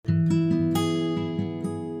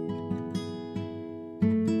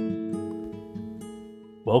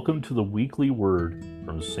Welcome to the weekly word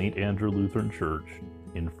from St. Andrew Lutheran Church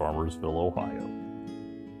in Farmersville, Ohio.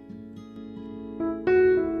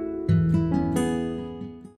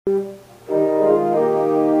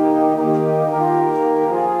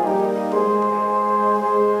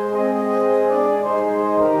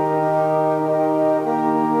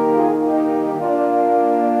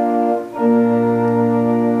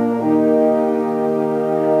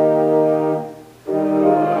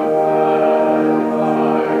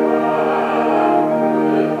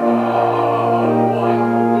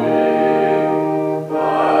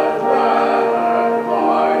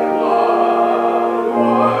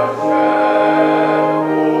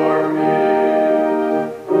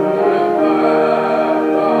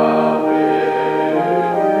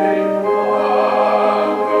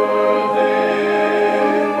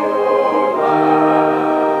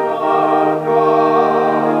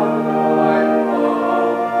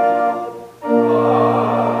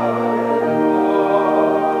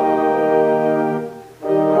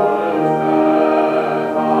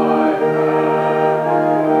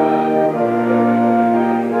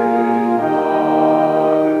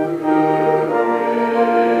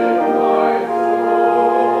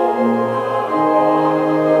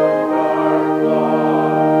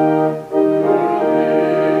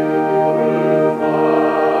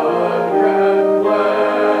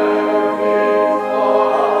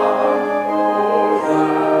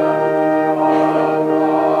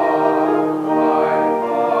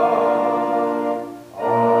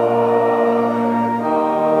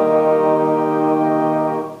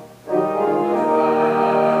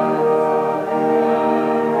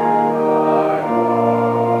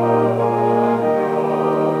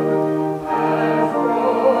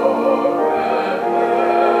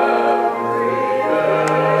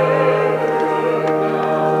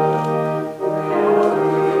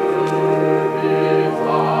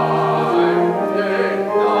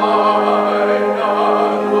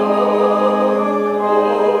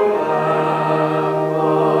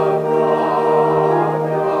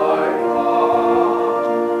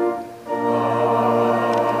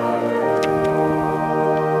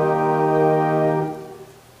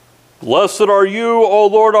 Blessed are you, O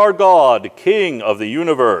Lord our God, King of the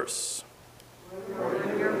universe.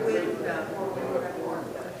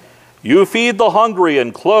 You feed the hungry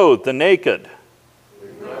and clothe the naked.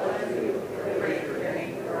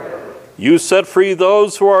 You set free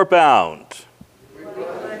those who are bound.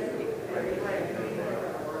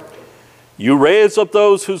 You raise up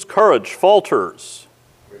those whose courage falters.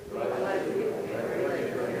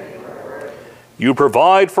 You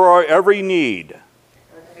provide for our every need.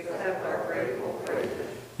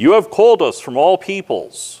 You have called us from all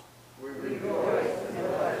peoples.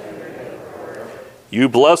 You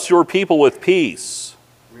bless your people with peace.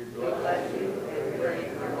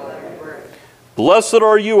 Blessed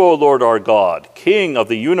are you, O Lord our God, King of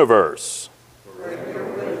the universe.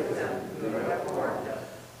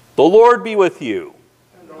 The Lord be with you.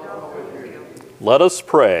 Let us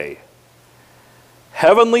pray.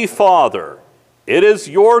 Heavenly Father, it is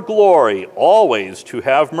your glory always to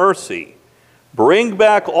have mercy. Bring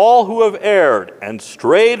back all who have erred and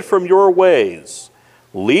strayed from your ways.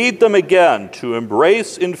 Lead them again to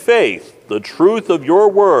embrace in faith the truth of your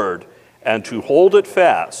word and to hold it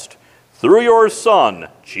fast. Through your Son,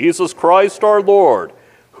 Jesus Christ our Lord,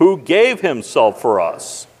 who gave himself for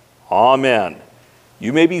us. Amen.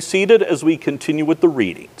 You may be seated as we continue with the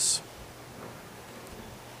readings.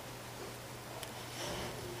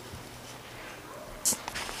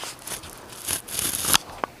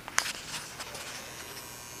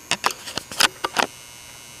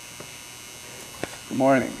 Good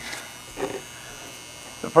morning.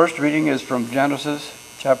 The first reading is from Genesis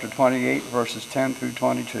chapter 28, verses 10 through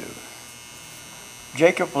 22.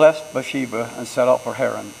 Jacob blessed Bathsheba and set out for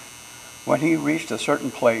Haran. When he reached a certain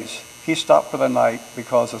place, he stopped for the night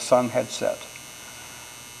because the sun had set.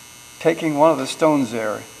 Taking one of the stones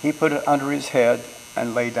there, he put it under his head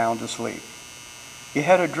and lay down to sleep. He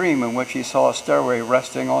had a dream in which he saw a stairway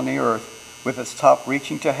resting on the earth with its top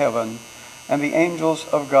reaching to heaven, and the angels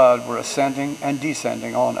of God were ascending and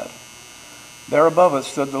descending on it. There above it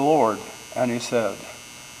stood the Lord, and he said,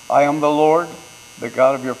 I am the Lord, the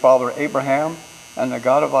God of your father Abraham, and the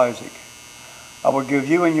God of Isaac. I will give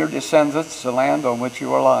you and your descendants the land on which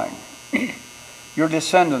you are lying. Your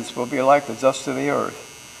descendants will be like the dust of the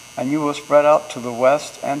earth, and you will spread out to the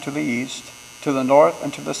west and to the east, to the north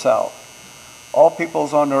and to the south. All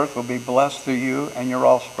peoples on earth will be blessed through you and your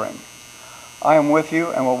offspring. I am with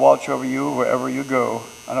you and will watch over you wherever you go,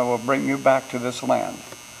 and I will bring you back to this land.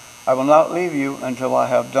 I will not leave you until I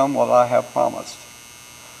have done what I have promised.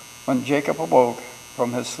 When Jacob awoke,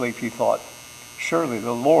 from his sleep, he thought, "Surely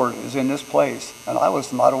the Lord is in this place, and I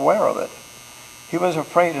was not aware of it." He was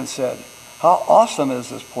afraid and said, "How awesome is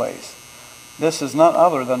this place! This is none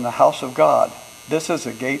other than the house of God. This is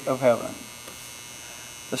the gate of heaven."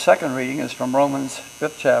 The second reading is from Romans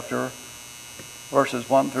 5th chapter, verses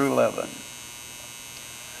 1 through 11.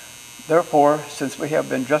 "Therefore, since we have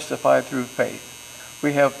been justified through faith,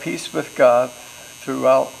 we have peace with God through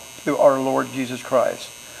our Lord Jesus Christ,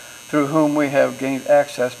 through whom we have gained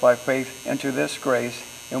access by faith into this grace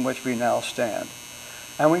in which we now stand.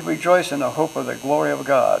 And we rejoice in the hope of the glory of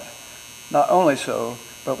God. Not only so,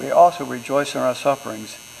 but we also rejoice in our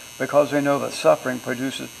sufferings, because we know that suffering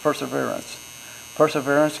produces perseverance.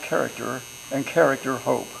 Perseverance, character, and character,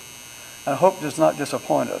 hope. And hope does not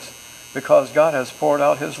disappoint us, because God has poured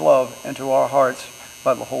out his love into our hearts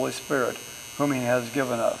by the Holy Spirit, whom he has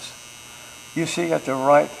given us. You see, at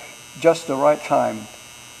just the right time,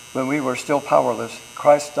 when we were still powerless,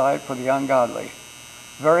 Christ died for the ungodly.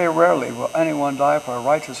 Very rarely will anyone die for a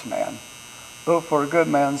righteous man, though for a good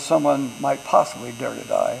man someone might possibly dare to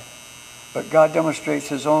die. But God demonstrates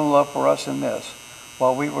his own love for us in this: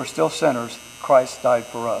 while we were still sinners, Christ died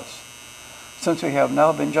for us. Since we have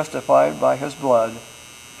now been justified by his blood,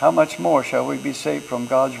 how much more shall we be saved from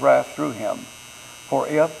God's wrath through him? For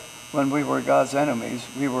if, when we were God's enemies,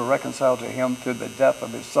 we were reconciled to him through the death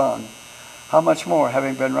of his Son, how much more,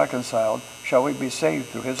 having been reconciled, shall we be saved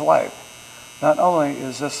through his life? Not only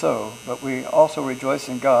is this so, but we also rejoice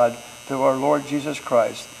in God through our Lord Jesus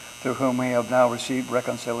Christ, through whom we have now received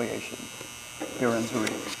reconciliation." Here ends the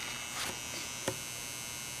reading.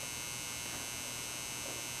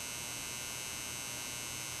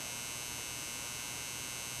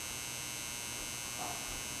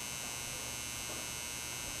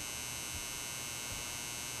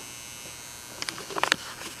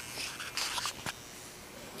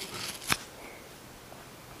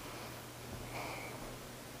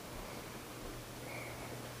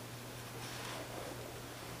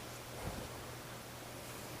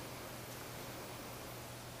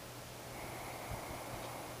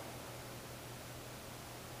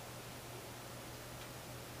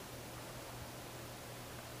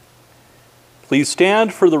 Please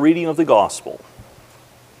stand for the reading of the Gospel.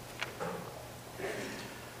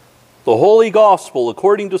 The Holy Gospel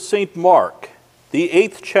according to St. Mark, the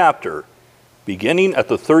 8th chapter, beginning at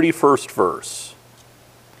the 31st verse.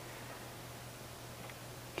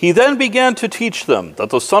 He then began to teach them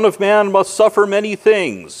that the Son of Man must suffer many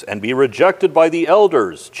things and be rejected by the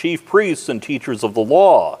elders, chief priests, and teachers of the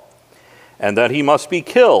law, and that he must be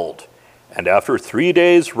killed, and after 3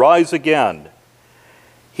 days rise again.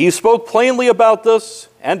 He spoke plainly about this,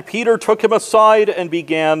 and Peter took him aside and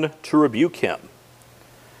began to rebuke him.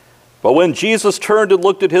 But when Jesus turned and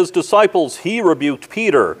looked at his disciples, he rebuked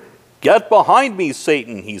Peter. "Get behind me,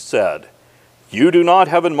 Satan," he said. "You do not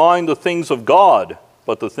have in mind the things of God,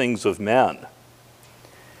 but the things of men."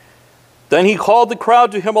 Then he called the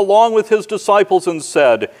crowd to him along with his disciples and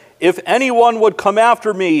said, "If anyone would come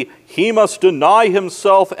after me, he must deny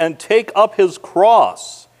himself and take up his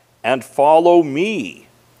cross and follow me.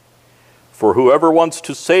 For whoever wants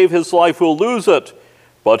to save his life will lose it,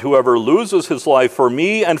 but whoever loses his life for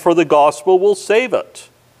me and for the gospel will save it.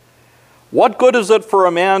 What good is it for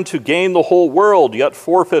a man to gain the whole world yet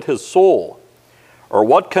forfeit his soul? Or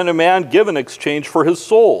what can a man give in exchange for his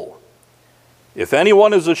soul? If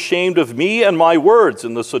anyone is ashamed of me and my words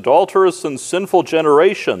in this adulterous and sinful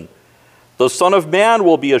generation, the Son of Man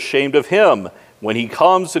will be ashamed of him when he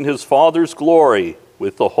comes in his Father's glory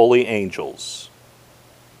with the holy angels."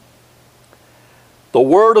 The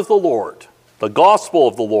word of the Lord, the gospel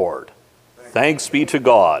of the Lord. Thanks be to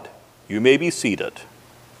God. You may be seated.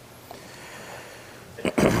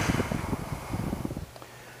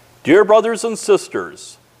 Dear brothers and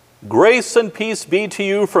sisters, grace and peace be to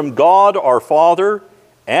you from God our Father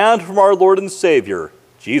and from our Lord and Savior,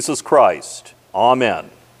 Jesus Christ. Amen.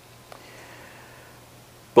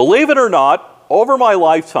 Believe it or not, over my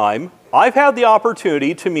lifetime, I've had the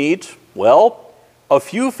opportunity to meet, well, a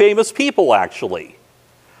few famous people actually.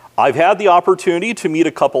 I've had the opportunity to meet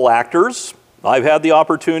a couple actors. I've had the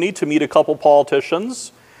opportunity to meet a couple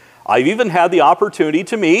politicians. I've even had the opportunity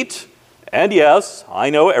to meet, and yes, I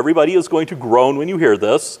know everybody is going to groan when you hear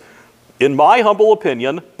this, in my humble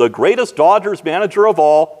opinion, the greatest Dodgers manager of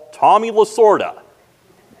all, Tommy Lasorda.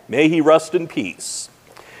 May he rest in peace.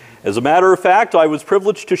 As a matter of fact, I was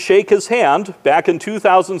privileged to shake his hand back in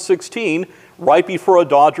 2016, right before a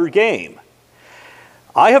Dodger game.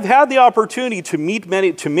 I have had the opportunity to meet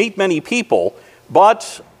many people,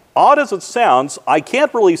 but odd as it sounds, I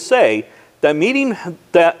can't really say that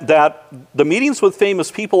the meetings with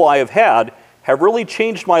famous people I have had have really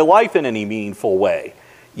changed my life in any meaningful way.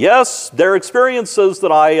 Yes, they're experiences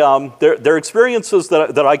that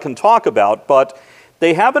I can talk about, but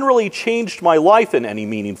they haven't really changed my life in any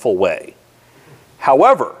meaningful way.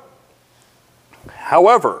 However,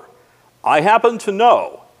 I happen to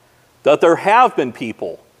know that there have been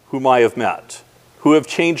people whom I have met who have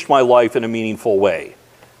changed my life in a meaningful way.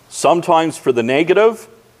 Sometimes for the negative,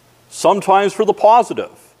 sometimes for the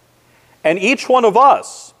positive. And each one of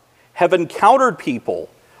us have encountered people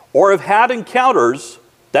or have had encounters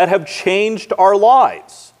that have changed our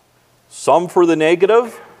lives. Some for the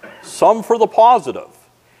negative, some for the positive.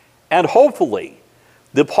 And hopefully,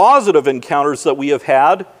 the positive encounters that we have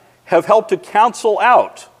had have helped to cancel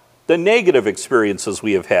out the negative experiences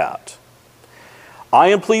we have had. I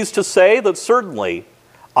am pleased to say that certainly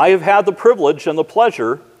I have had the privilege and the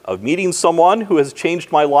pleasure of meeting someone who has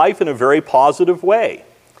changed my life in a very positive way.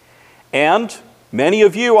 And many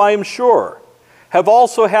of you, I am sure, have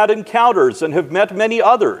also had encounters and have met many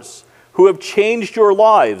others who have changed your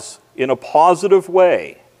lives in a positive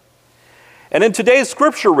way. And in today's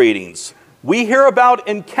scripture readings, we hear about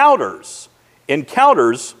encounters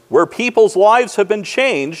where people's lives have been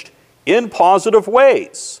changed in positive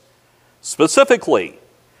ways. Specifically,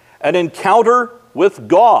 an encounter with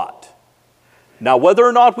God. Now, whether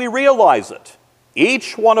or not we realize it,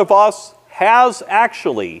 each one of us has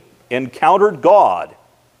actually encountered God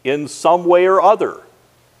in some way or other.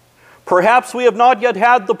 Perhaps we have not yet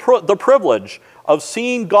had the privilege of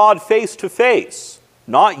seeing God face to face,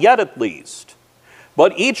 not yet at least.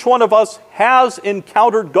 But each one of us has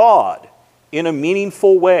encountered God in a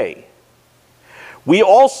meaningful way. We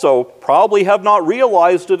also probably have not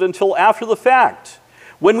realized it until after the fact,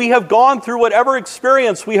 when we have gone through whatever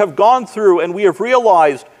experience we have gone through and we have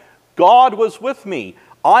realized God was with me.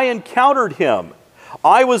 I encountered him.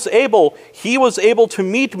 He was able to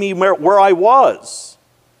meet me where I was.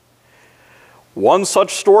 One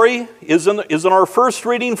such story is in our first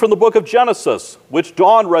reading from the book of Genesis, which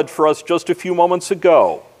Dawn read for us just a few moments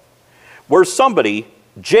ago, where somebody,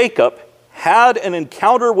 Jacob, had an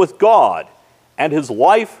encounter with God and his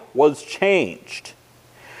life was changed.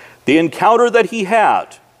 The encounter that he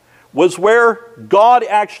had was where God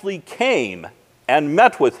actually came and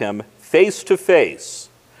met with him face to face.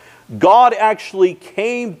 God actually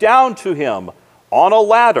came down to him on a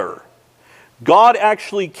ladder. God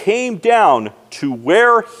actually came down to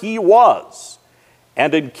where he was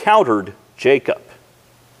and encountered Jacob.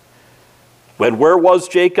 Where was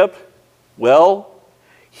Jacob? Well,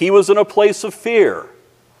 he was in a place of fear.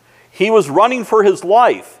 He was running for his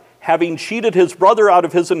life, having cheated his brother out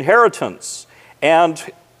of his inheritance and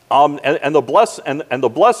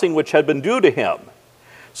the blessing which had been due to him.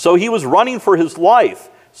 So he was running for his life,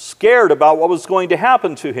 scared about what was going to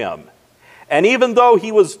happen to him. And even though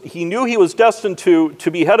he knew he was destined to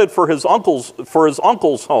be headed for his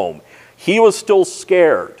uncle's home, he was still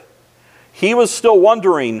scared. He was still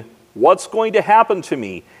wondering, what's going to happen to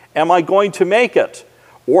me? Am I going to make it?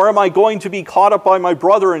 Or am I going to be caught up by my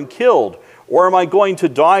brother and killed? Or am I going to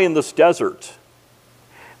die in this desert?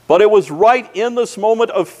 But it was right in this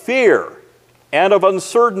moment of fear and of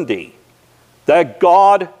uncertainty that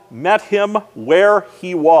God met him where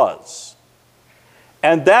he was.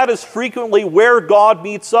 And that is frequently where God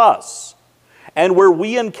meets us and where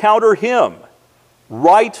we encounter him,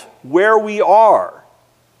 right where we are.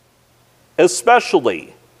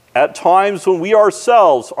 Especially at times when we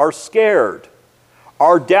ourselves are scared,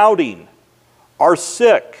 are doubting, are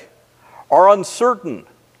sick, are uncertain,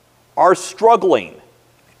 are struggling.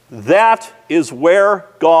 That is where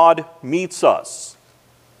God meets us.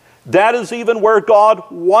 That is even where God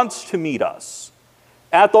wants to meet us.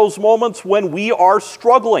 At those moments when we are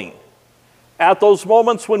struggling, at those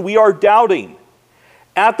moments when we are doubting,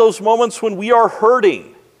 at those moments when we are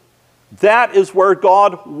hurting, that is where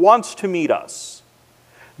God wants to meet us.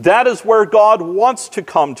 That is where God wants to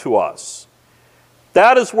come to us.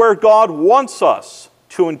 That is where God wants us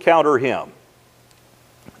to encounter him.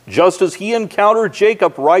 Just as he encountered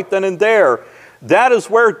Jacob right then and there, that is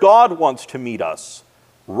where God wants to meet us,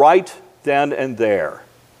 right then and there.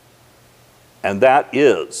 And that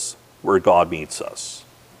is where God meets us.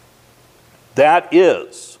 That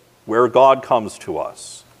is where God comes to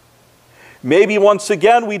us. Maybe once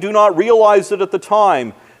again we do not realize it at the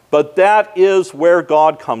time, but that is where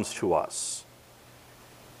God comes to us.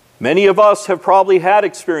 Many of us have probably had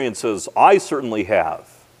experiences, I certainly have,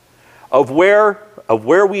 of where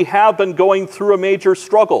we have been going through a major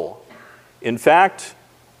struggle. In fact,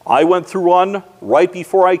 I went through one right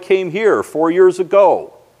before I came here 4 years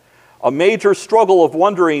ago. A major struggle of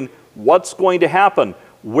wondering what's going to happen,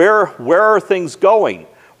 where are things going,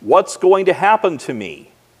 what's going to happen to me?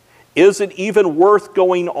 Is it even worth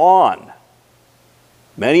going on?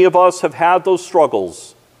 Many of us have had those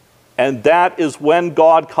struggles, and that is when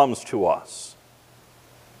God comes to us.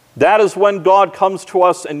 That is when God comes to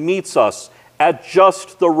us and meets us at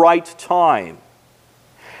just the right time.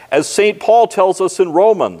 As St. Paul tells us in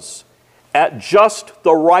Romans, at just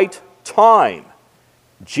the right time,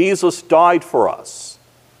 Jesus died for us.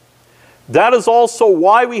 That is also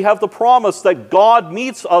why we have the promise that God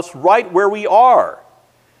meets us right where we are,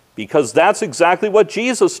 because that's exactly what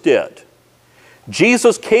Jesus did.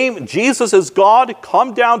 Jesus is God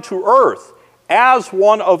come down to earth as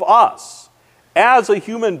one of us, as a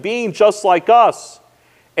human being just like us,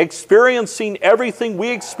 experiencing everything we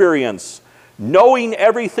experience, knowing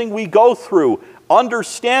everything we go through,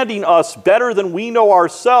 understanding us better than we know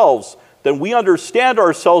ourselves, than we understand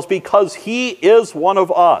ourselves, because he is one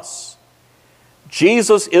of us.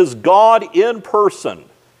 Jesus is God in person,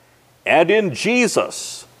 and in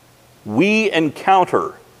Jesus we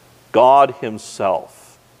encounter God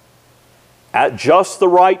himself. At just the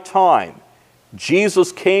right time,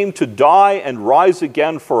 Jesus came to die and rise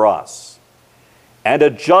again for us. And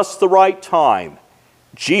at just the right time,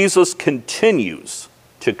 Jesus continues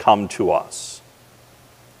to come to us.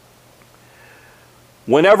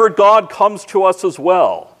 Whenever God comes to us as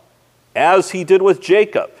well, as he did with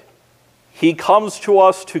Jacob, he comes to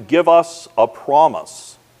us to give us a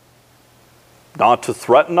promise. Not to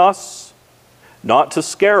threaten us, not to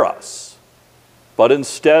scare us, but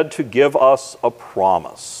instead to give us a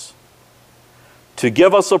promise. To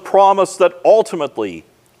give us a promise that ultimately,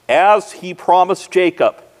 as he promised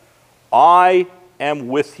Jacob, I am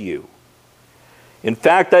with you. In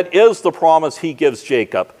fact, that is the promise he gives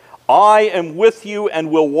Jacob. I am with you and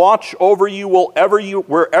will watch over you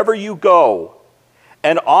wherever you go,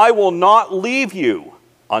 and I will not leave you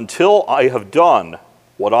until I have done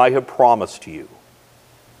what I have promised you.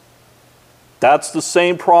 That's the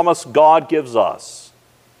same promise God gives us.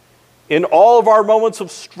 In all of our moments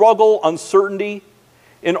of struggle, uncertainty,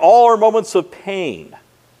 in all our moments of pain,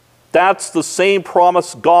 that's the same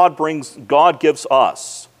promise God gives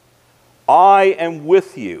us. I am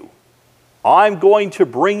with you. I'm going to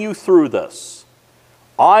bring you through this.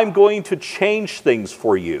 I'm going to change things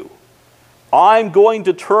for you. I'm going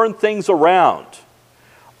to turn things around.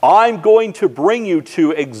 I'm going to bring you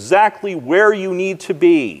to exactly where you need to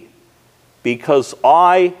be, because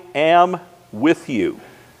I am with you.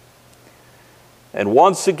 And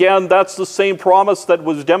once again, that's the same promise that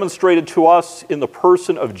was demonstrated to us in the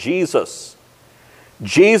person of Jesus.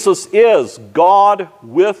 Jesus is God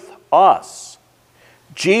with us.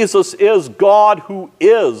 Jesus is God who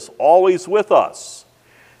is always with us.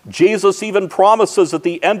 Jesus even promises at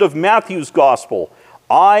the end of Matthew's Gospel,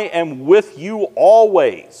 I am with you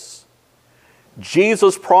always.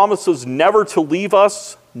 Jesus promises never to leave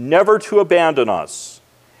us, never to abandon us.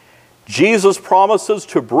 Jesus promises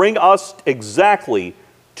to bring us exactly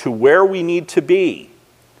to where we need to be,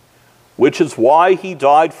 which is why he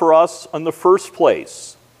died for us in the first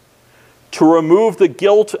place, to remove the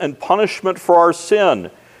guilt and punishment for our sin,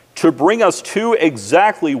 to bring us to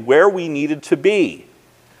exactly where we needed to be,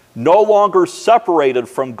 no longer separated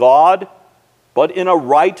from God, but in a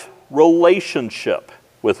right relationship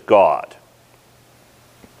with God.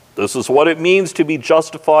 This is what it means to be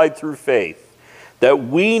justified through faith, that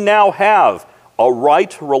we now have a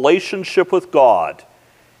right relationship with God.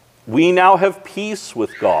 We now have peace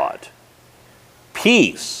with God.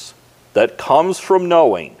 Peace that comes from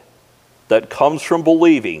knowing, that comes from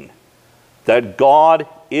believing that God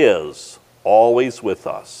is always with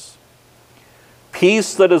us.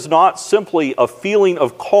 Peace that is not simply a feeling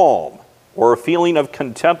of calm or a feeling of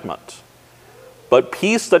contentment, but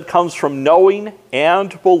peace that comes from knowing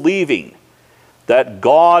and believing that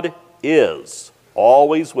God is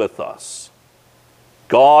always with us.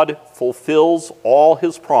 God fulfills all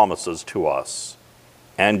his promises to us,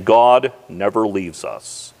 and God never leaves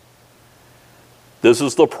us. This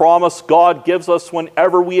is the promise God gives us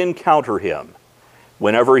whenever we encounter him,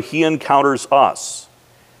 whenever he encounters us,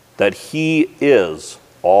 that he is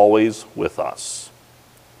always with us.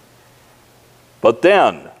 But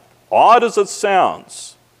then, odd as it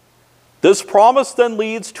sounds, this promise then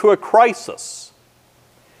leads to a crisis.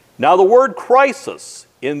 Now, the word crisis,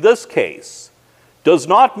 in this case, does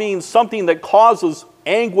not mean something that causes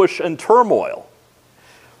anguish and turmoil,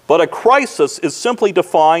 but a crisis is simply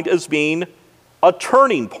defined as being a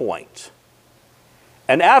turning point.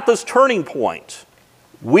 And at this turning point,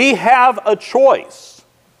 we have a choice.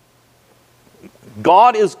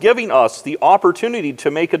 God is giving us the opportunity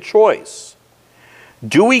to make a choice.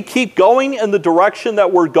 Do we keep going in the direction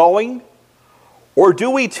that we're going? Or do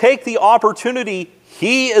we take the opportunity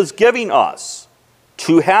He is giving us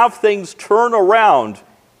to have things turn around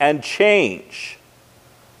and change?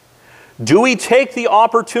 Do we take the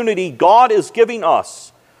opportunity God is giving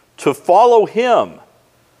us to follow Him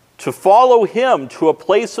to a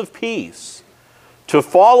place of peace, to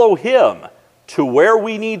follow Him to where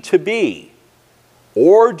we need to be?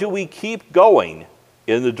 Or do we keep going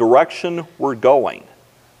in the direction we're going?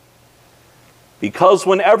 Because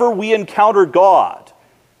whenever we encounter God,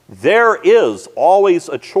 there is always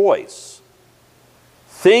a choice.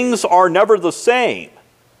 Things are never the same,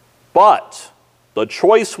 but the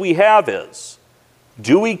choice we have is,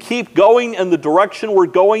 do we keep going in the direction we're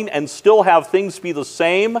going and still have things be the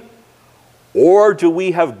same? Or do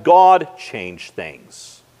we have God change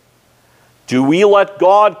things? Do we let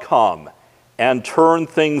God come and turn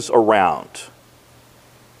things around?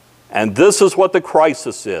 And this is what the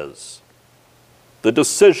crisis is. The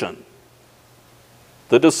decision.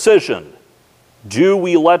 The decision. Do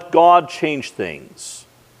we let God change things?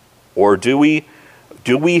 Or do we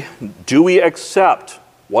accept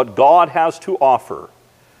what God has to offer?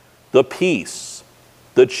 The peace,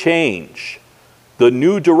 the change, the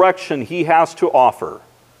new direction He has to offer?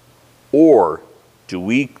 Or do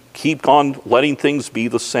we keep on letting things be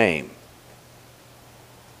the same?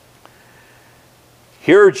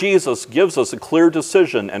 Here Jesus gives us a clear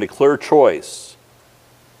decision and a clear choice.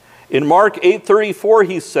 In Mark 8:34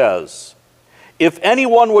 He says, "If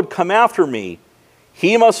anyone would come after me,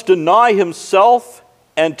 he must deny himself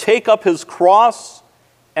and take up his cross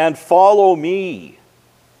and follow me."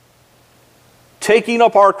 Taking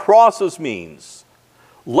up our crosses means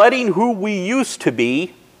letting who we used to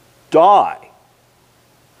be die.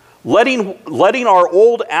 Letting our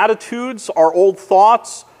old attitudes, our old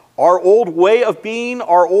thoughts, our old way of being,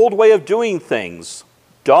 our old way of doing things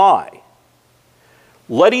die.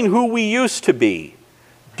 Letting who we used to be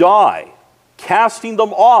die. Casting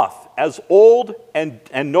them off as old and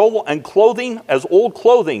clothing, as old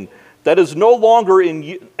clothing that is no longer in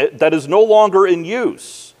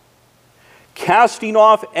use. Casting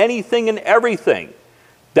off anything and everything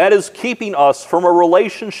that is keeping us from a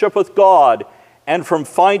relationship with God and from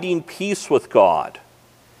finding peace with God.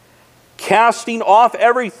 Casting off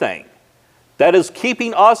everything that is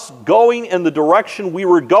keeping us going in the direction we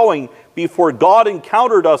were going before God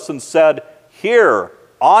encountered us and said, "Here,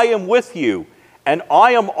 I am with you, and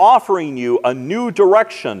I am offering you a new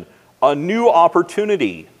direction, a new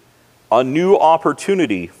opportunity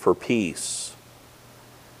for peace."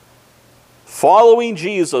 Following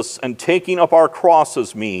Jesus and taking up our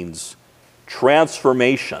crosses means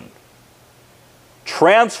transformation.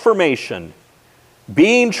 Transformation.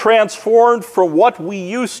 Being transformed from what we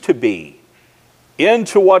used to be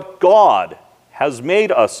into what God has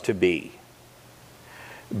made us to be.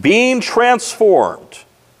 Being transformed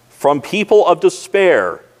from people of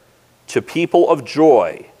despair to people of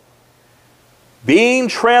joy. Being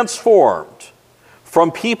transformed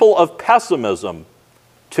from people of pessimism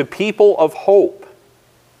to people of hope.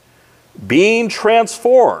 Being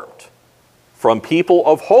transformed from people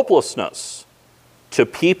of hopelessness to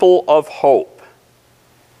people of hope.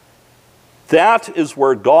 That is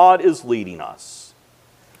where God is leading us.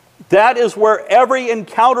 That is where every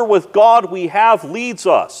encounter with God we have leads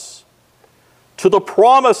us to the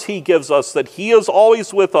promise He gives us that He is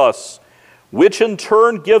always with us, which in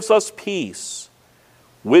turn gives us peace,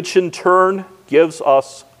 which in turn gives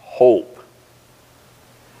us hope.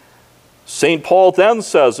 St. Paul then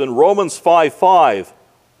says in Romans 5:5,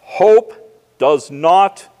 hope does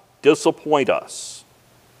not disappoint us.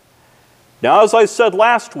 Now, as I said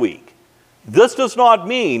last week, this does not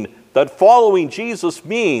mean that following Jesus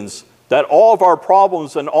means that all of our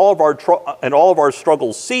problems and all of our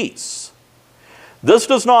struggles cease. This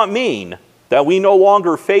does not mean that we no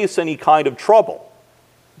longer face any kind of trouble.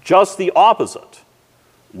 Just the opposite.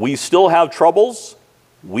 We still have troubles,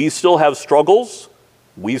 we still have struggles,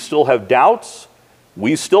 we still have doubts,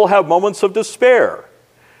 we still have moments of despair.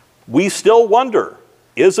 We still wonder,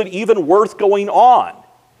 is it even worth going on?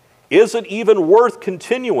 Is it even worth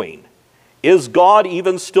continuing? Is God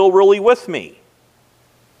even still really with me?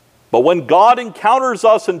 But when God encounters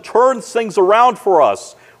us and turns things around for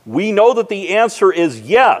us, we know that the answer is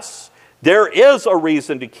yes. There is a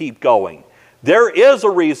reason to keep going. There is a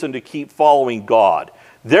reason to keep following God.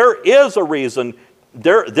 There is a reason,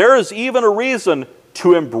 there is even a reason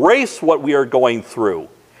to embrace what we are going through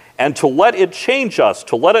and to let it change us,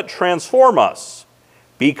 to let it transform us,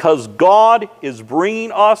 because God is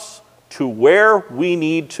bringing us to where we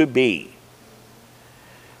need to be.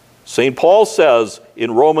 St. Paul says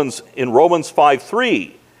in Romans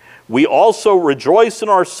 5:3, We also rejoice in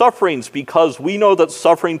our sufferings because we know that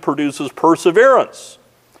suffering produces perseverance.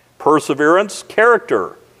 Perseverance,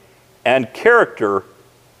 character, and character,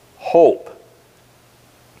 hope.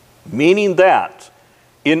 Meaning that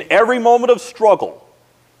in every moment of struggle,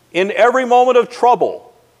 in every moment of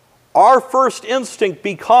trouble, our first instinct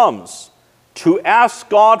becomes to ask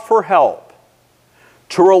God for help,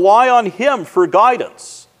 to rely on Him for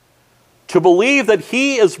guidance, to believe that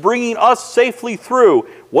He is bringing us safely through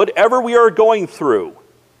whatever we are going through.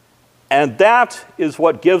 And that is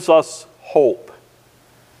what gives us hope.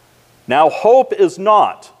 Now, hope is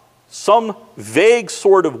not some vague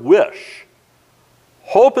sort of wish.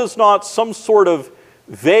 Hope is not some sort of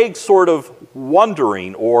vague sort of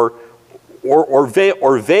wondering or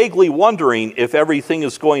vaguely wondering if everything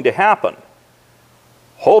is going to happen.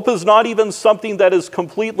 Hope is not even something that is a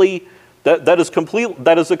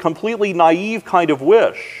completely naive kind of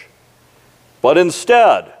wish. But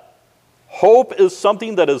instead, hope is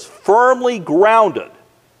something that is firmly grounded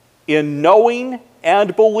in knowing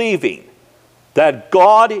and believing that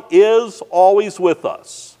God is always with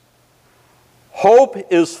us. Hope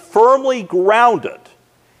is firmly grounded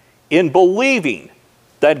in believing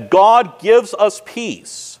that God gives us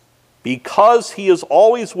peace because He is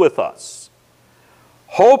always with us.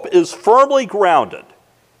 Hope is firmly grounded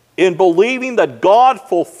in believing that God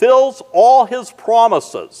fulfills all His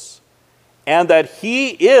promises and that He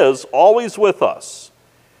is always with us,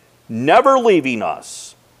 never leaving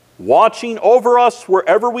us, watching over us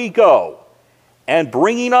wherever we go, and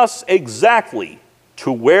bringing us exactly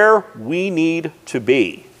to where we need to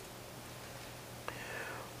be.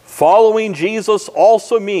 Following Jesus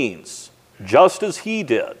also means, just as He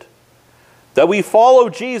did, that we follow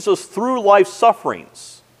Jesus through life's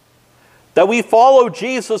sufferings, that we follow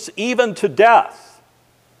Jesus even to death,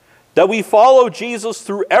 that we follow Jesus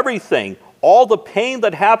through everything, all the pain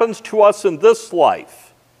that happens to us in this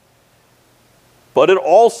life. But it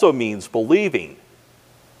also means believing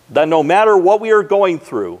that no matter what we are going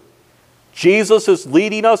through, Jesus is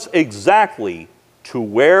leading us exactly to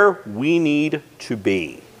where we need to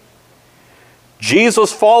be.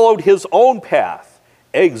 Jesus followed His own path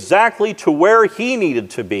exactly to where He needed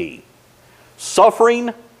to be,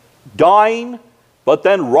 suffering, dying, but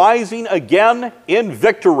then rising again in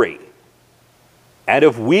victory. And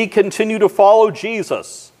if we continue to follow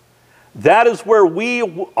Jesus, that is where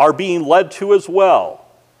we are being led to as well.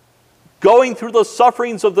 Going through the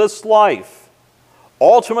sufferings of this life,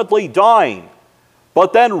 ultimately dying,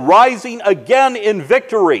 but then rising again in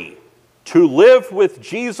victory to live with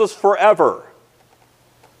Jesus forever.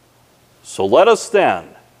 So let us then,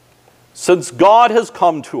 since God has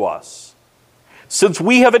come to us, since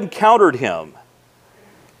we have encountered Him,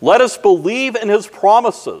 let us believe in His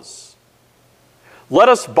promises. Let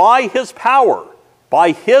us by His power,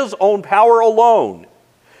 by His own power alone,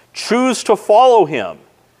 choose to follow Him.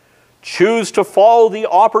 Choose to follow the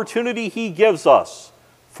opportunity He gives us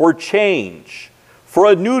for change, for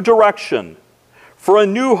a new direction, for a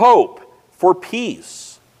new hope, for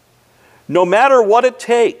peace. No matter what it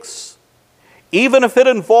takes, even if it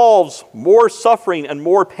involves more suffering and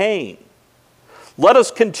more pain, let us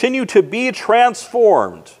continue to be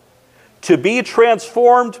transformed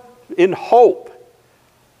in hope.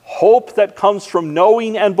 Hope that comes from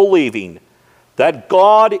knowing and believing that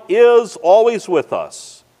God is always with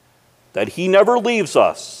us, that He never leaves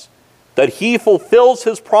us, that He fulfills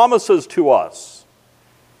His promises to us,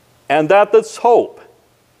 and that this hope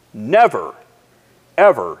never,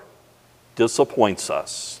 ever disappoints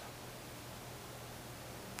us.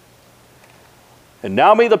 And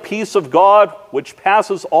now may the peace of God, which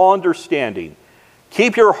passes all understanding,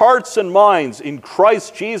 keep your hearts and minds in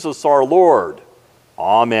Christ Jesus our Lord.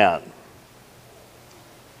 Amen.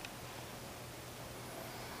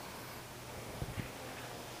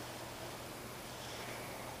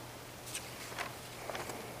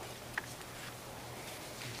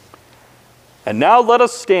 And now let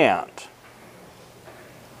us stand.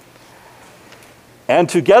 And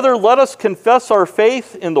together let us confess our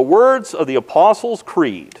faith in the words of the Apostles'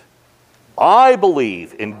 Creed. I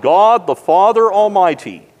believe in God the Father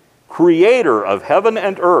Almighty, creator of heaven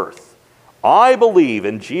and earth. I believe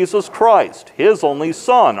in Jesus Christ, His only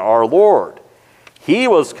Son, our Lord. He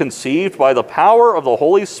was conceived by the power of the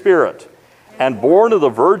Holy Spirit and born of the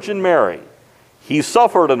Virgin Mary. He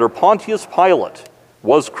suffered under Pontius Pilate,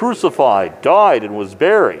 was crucified, died, and was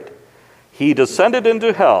buried. He descended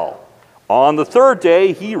into hell. On the third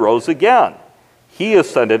day He rose again. He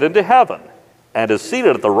ascended into heaven and is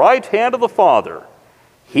seated at the right hand of the Father.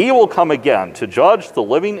 He will come again to judge the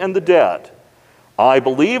living and the dead. I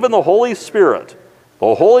believe in the Holy Spirit,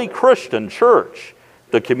 the holy Christian church,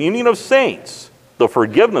 the communion of saints, the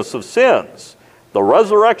forgiveness of sins, the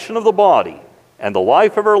resurrection of the body, and the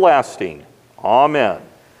life everlasting. Amen.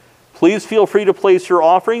 Please feel free to place your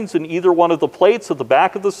offerings in either one of the plates at the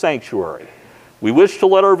back of the sanctuary. We wish to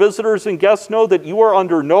let our visitors and guests know that you are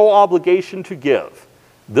under no obligation to give.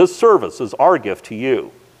 This service is our gift to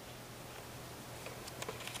you.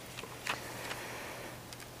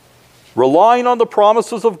 Relying on the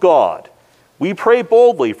promises of God, we pray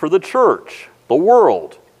boldly for the church, the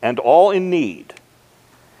world, and all in need.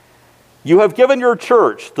 You have given your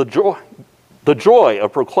church the joy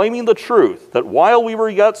of proclaiming the truth that while we were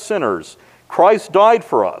yet sinners, Christ died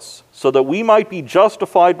for us so that we might be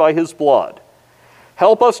justified by his blood.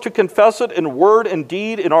 Help us to confess it in word and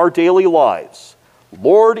deed in our daily lives.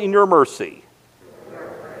 Lord, in your mercy.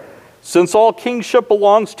 Since all kingship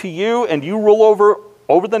belongs to you and you rule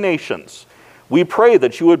over the nations, we pray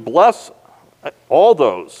that you would bless all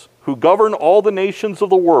those who govern all the nations of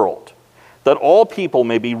the world, that all people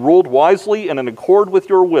may be ruled wisely and in accord with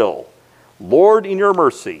your will. Lord, in your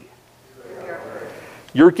mercy.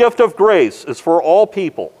 Your gift of grace is for all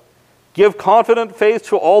people. Give confident faith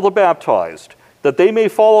to all the baptized, that they may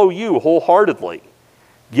follow you wholeheartedly.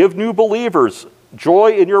 Give new believers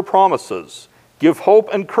joy in your promises. Give hope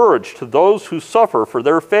and courage to those who suffer for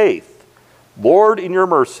their faith. Lord, in your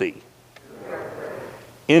mercy.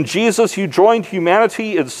 In Jesus, you joined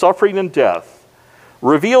humanity in suffering and death.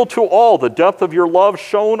 Reveal to all the depth of your love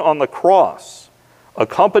shown on the cross.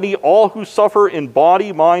 Accompany all who suffer in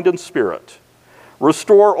body, mind, and spirit.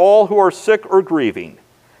 Restore all who are sick or grieving,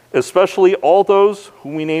 especially all those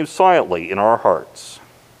whom we name silently in our hearts.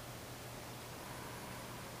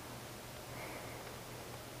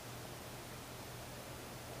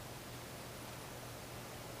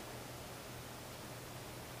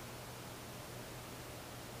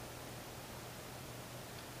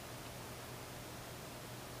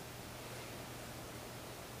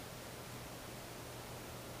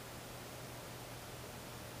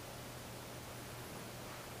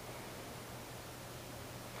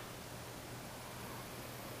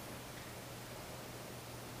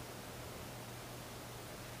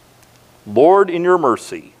 Lord, in your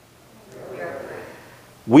mercy.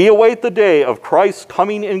 We await the day of Christ's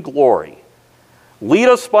coming in glory. Lead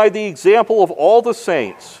us by the example of all the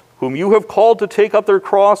saints whom you have called to take up their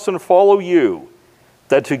cross and follow you,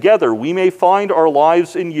 that together we may find our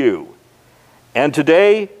lives in you. And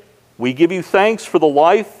today we give you thanks for the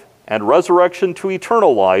life and resurrection to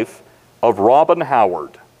eternal life of Robin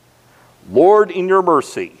Howard. Lord, in your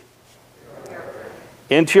mercy.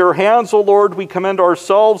 Into your hands, O Lord, we commend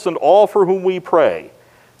ourselves and all for whom we pray,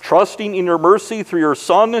 trusting in your mercy through your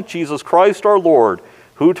Son, Jesus Christ our Lord,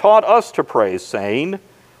 who taught us to pray, saying,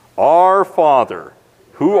 Our Father,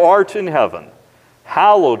 who art in heaven,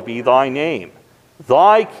 hallowed be thy name.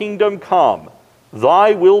 Thy kingdom come,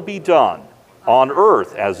 thy will be done, on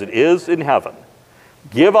earth as it is in heaven.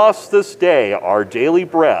 Give us this day our daily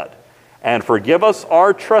bread, and forgive us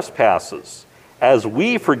our trespasses, as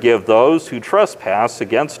we forgive those who trespass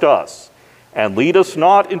against us. And lead us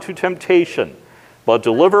not into temptation, but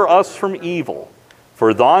deliver us from evil.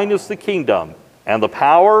 For thine is the kingdom, and the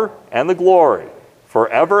power, and the glory,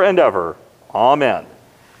 forever and ever. Amen.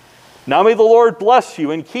 Now may the Lord bless you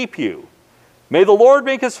and keep you. May the Lord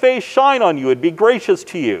make his face shine on you and be gracious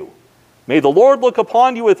to you. May the Lord look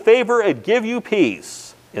upon you with favor and give you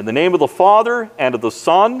peace. In the name of the Father, and of the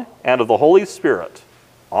Son, and of the Holy Spirit.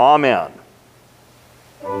 Amen.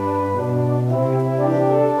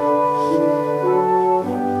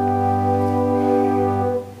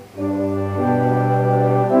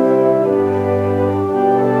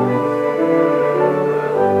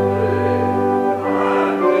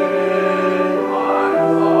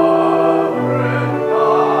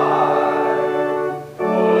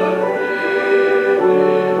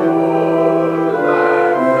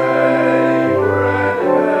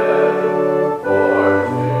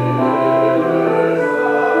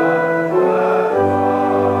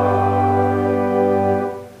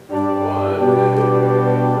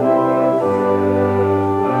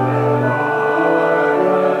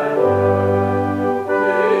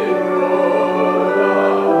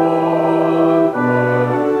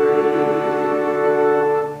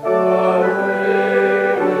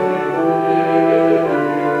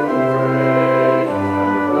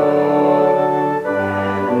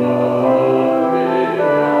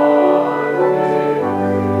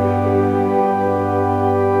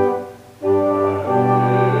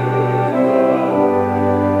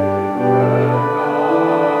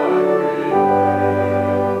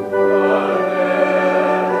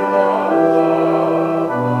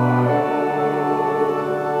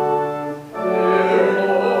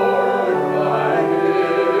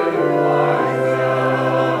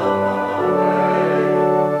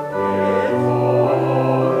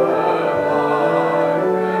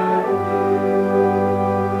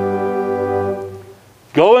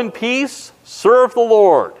 Go in peace, serve the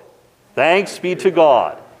Lord. Thanks be to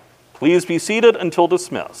God. Please be seated until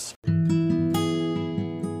dismissed.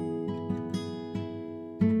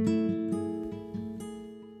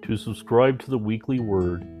 To subscribe to the Weekly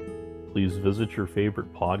Word, please visit your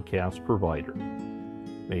favorite podcast provider.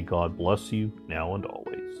 May God bless you now and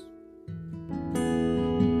always.